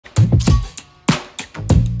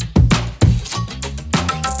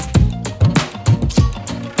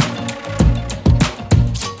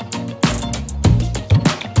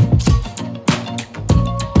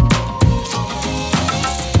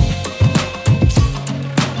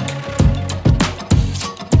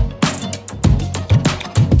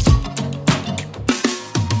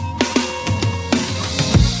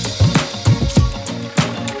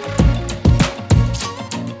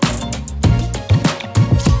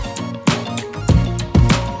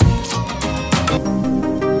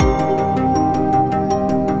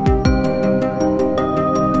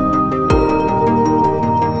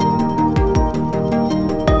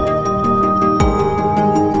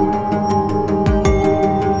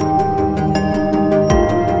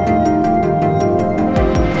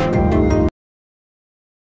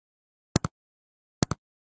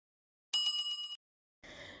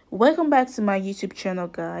Welcome back to my YouTube channel,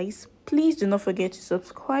 guys. Please do not forget to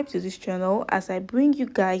subscribe to this channel as I bring you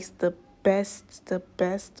guys the best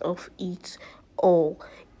of it all.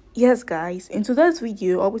 Yes guys, in today's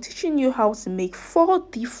video I'll be teaching you how to make 4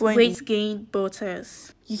 different weight gain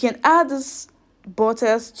butters. You can add this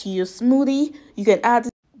butters to your smoothie, you can add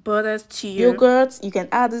this butters to your yogurt, you can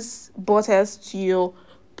add this butters to your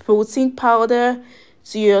protein powder,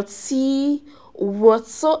 to your tea,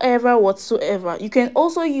 whatsoever. You can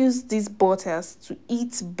also use these butters to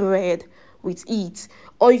eat bread with it,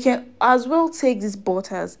 or you can as well take these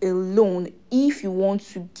butters alone if you want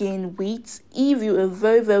to gain weight. If you're a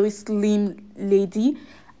very slim lady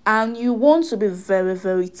and you want to be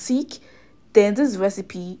very thick, then this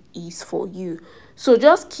recipe is for you. So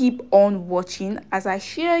just keep on watching as I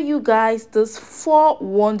share you guys this 4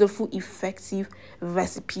 wonderful effective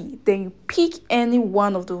recipe. Then you pick any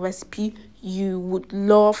one of the recipe you would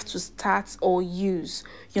love to start or use.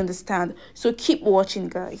 You understand? So keep watching,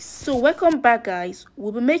 guys. So welcome back, guys.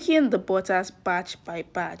 We'll be making the butters batch by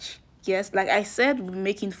batch. Yes, like I said, we'll be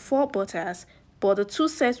making 4 butters, but the 2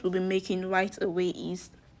 sets we'll be making right away is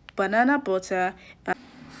banana butter and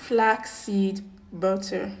flaxseed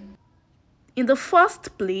butter. In the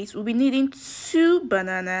first place, we'll be needing 2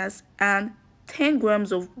 bananas and 10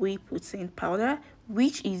 grams of whey protein powder,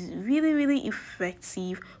 which is really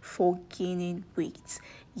effective for gaining weight.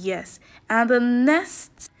 Yes, and the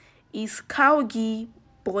next is cow ghee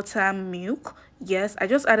buttermilk. Yes, I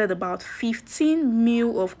just added about 15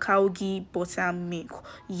 ml of cow ghee buttermilk.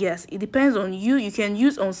 Yes, it depends on you. You can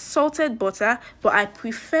use unsalted butter, but I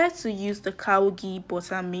prefer to use the cow ghee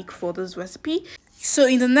buttermilk for this recipe. So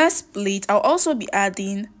in the next plate, I'll also be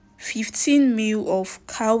adding 15 ml of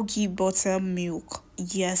cow ghee buttermilk.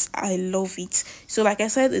 Yes, I love it. So like I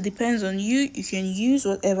said, it depends on you. You can use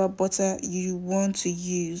whatever butter you want to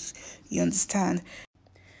use. You understand?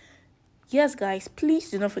 Yes guys, please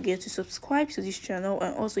do not forget to subscribe to this channel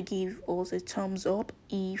and also give us a thumbs up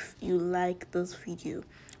if you like this video.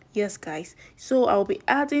 Yes guys, so I'll be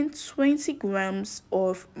adding 20 grams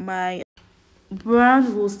of my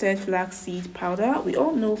brown roasted flaxseed powder. We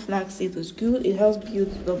all know flaxseed is good. It helps build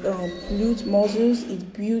the glute muscles,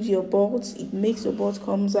 it builds your butt, it makes your butt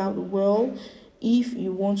comes out well. If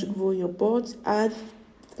you want to grow your butt, add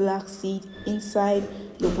flaxseed inside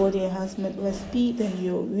your body enhancement recipe, then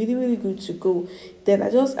you're really good to go. Then I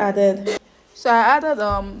added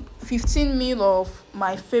 15 ml of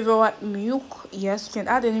my favorite milk. Yes, you can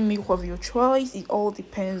add any milk of your choice, it all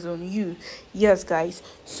depends on you. Yes guys,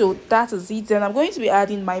 so that is it. Then I'm going to be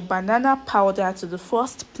adding my banana powder to the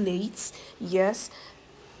first plate. Yes,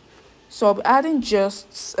 so I'll be adding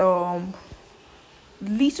just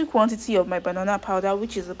little quantity of my banana powder,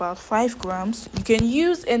 which is about 5 grams. You can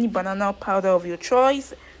use any banana powder of your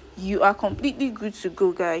choice. You are completely good to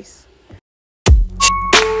go, guys.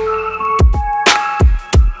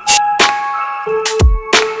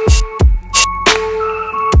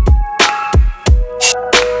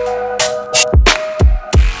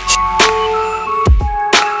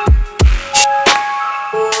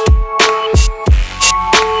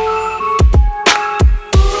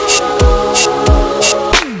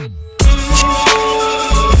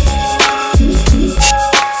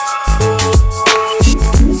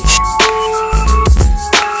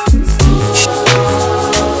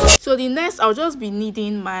 So the next, I'll just be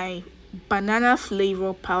needing my banana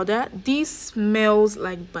flavor powder. This smells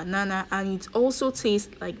like banana and it also tastes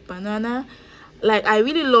like banana. Like, I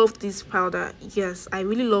really love this powder. Yes, I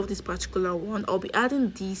really love this particular one. I'll be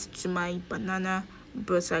adding this to my banana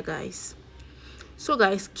butter, guys. So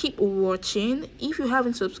guys, keep watching. If you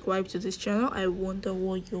haven't subscribed to this channel, I wonder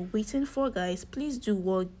what you're waiting for, guys. Please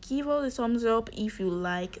do give us a thumbs up if you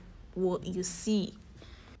like what you see.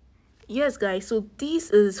 Yes guys, so this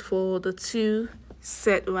is for the 2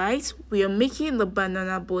 set, right? We are making the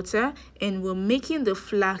banana butter and we're making the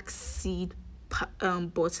flaxseed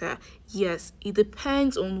butter. Yes, it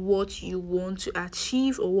depends on what you want to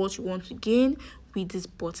achieve or what you want to gain with these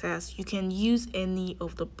butters. You can use any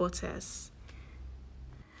of the butters.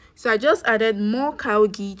 So I just added more cow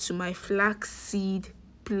ghee to my flaxseed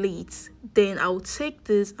plate. Then I'll take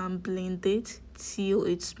this and blend it till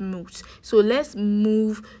it's smooth. So let's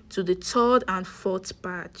move to the 3rd and 4th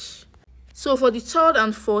batch. So for the 3rd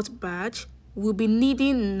and 4th batch, we'll be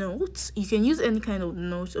needing nuts. You can use any kind of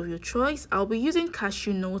nuts of your choice. I'll be using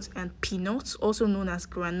cashew nuts and peanuts, also known as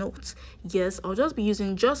granules. Yes, I'll just be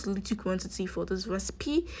using just little quantity for this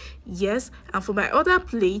recipe. Yes, and for my other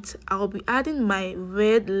plate, I'll be adding my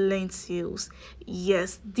red lentils.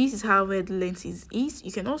 Yes, this is how red lentils is.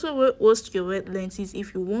 You can also roast your red lentils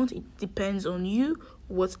if you want. It depends on you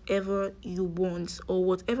whatever you want, or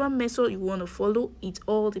whatever method you want to follow. It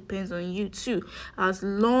all depends on you too, as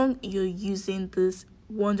long you're using this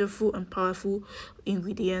wonderful and powerful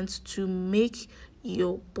ingredients to make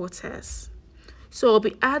your butters. So I'll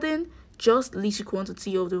be adding just little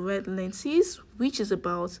quantity of the red lentils, which is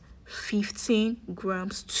about 15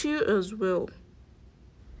 grams too as well.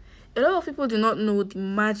 A lot of people do not know the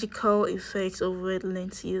magical effects of red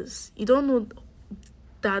lentils. You don't know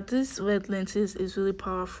that this red lentils is really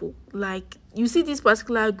powerful. Like, you see this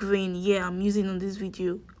particular grain here I'm using on this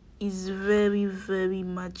video is very, very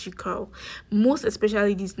magical. Most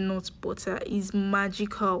especially this nut butter is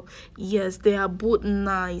magical. Yes, they are both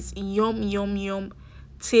nice. Yum, yum, yum.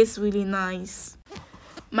 Tastes really nice.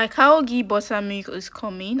 My cow ghee buttermilk is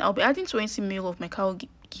coming. I'll be adding 20 ml of my cow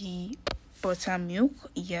ghee buttermilk.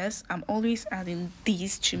 Yes, I'm always adding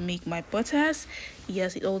these to make my butters.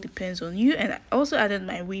 Yes, it all depends on you. And I also added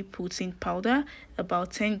my whey protein powder,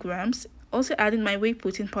 about 10 grams. Also adding my whey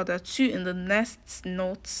protein powder too in the next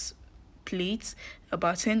nuts plate,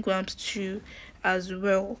 about 10 grams too as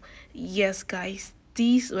well. Yes guys,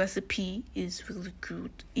 this recipe is really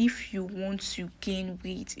good if you want to gain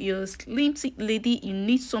weight. You're a slim thick lady, you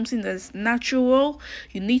need something that's natural,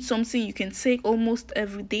 you need something you can take almost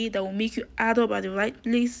every day that will make you add up at the right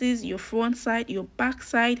places, your front side, your back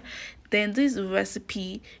side. Then this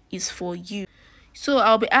recipe is for you. So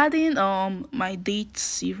I'll be adding my date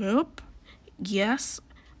syrup. Yes,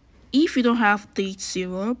 if you don't have date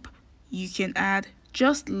syrup, you can add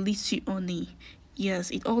just little honey.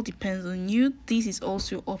 Yes, it all depends on you. This is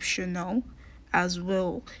also optional as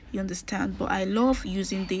well, you understand, but I love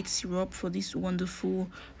using date syrup for this wonderful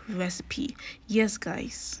recipe. Yes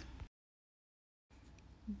guys,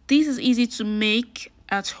 this is easy to make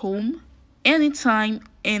at home, anytime,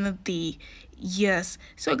 any day. Yes,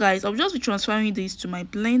 so guys, I'll just be transferring this to my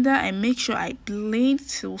blender and make sure I blend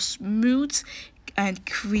till smooth and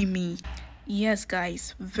creamy. Yes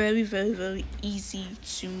guys, very, very, very easy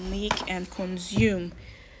to make and consume.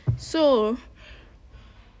 So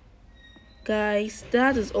guys,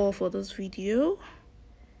 that is all for this video.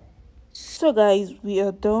 So guys, we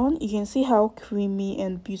are done. You can see how creamy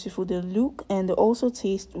and beautiful they look, and they also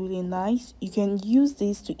taste really nice. You can use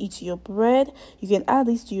this to eat your bread, you can add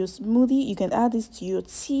this to your smoothie, you can add this to your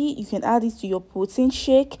tea, you can add this to your protein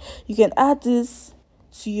shake, you can add this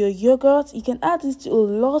to your yogurt, you can add this to a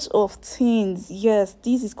lot of things. Yes,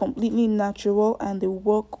 this is completely natural and they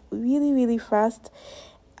work really, really fast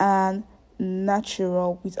and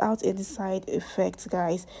natural without any side effects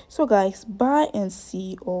guys. So guys, bye and see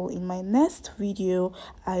you all in my next video.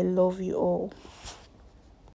 I love you all.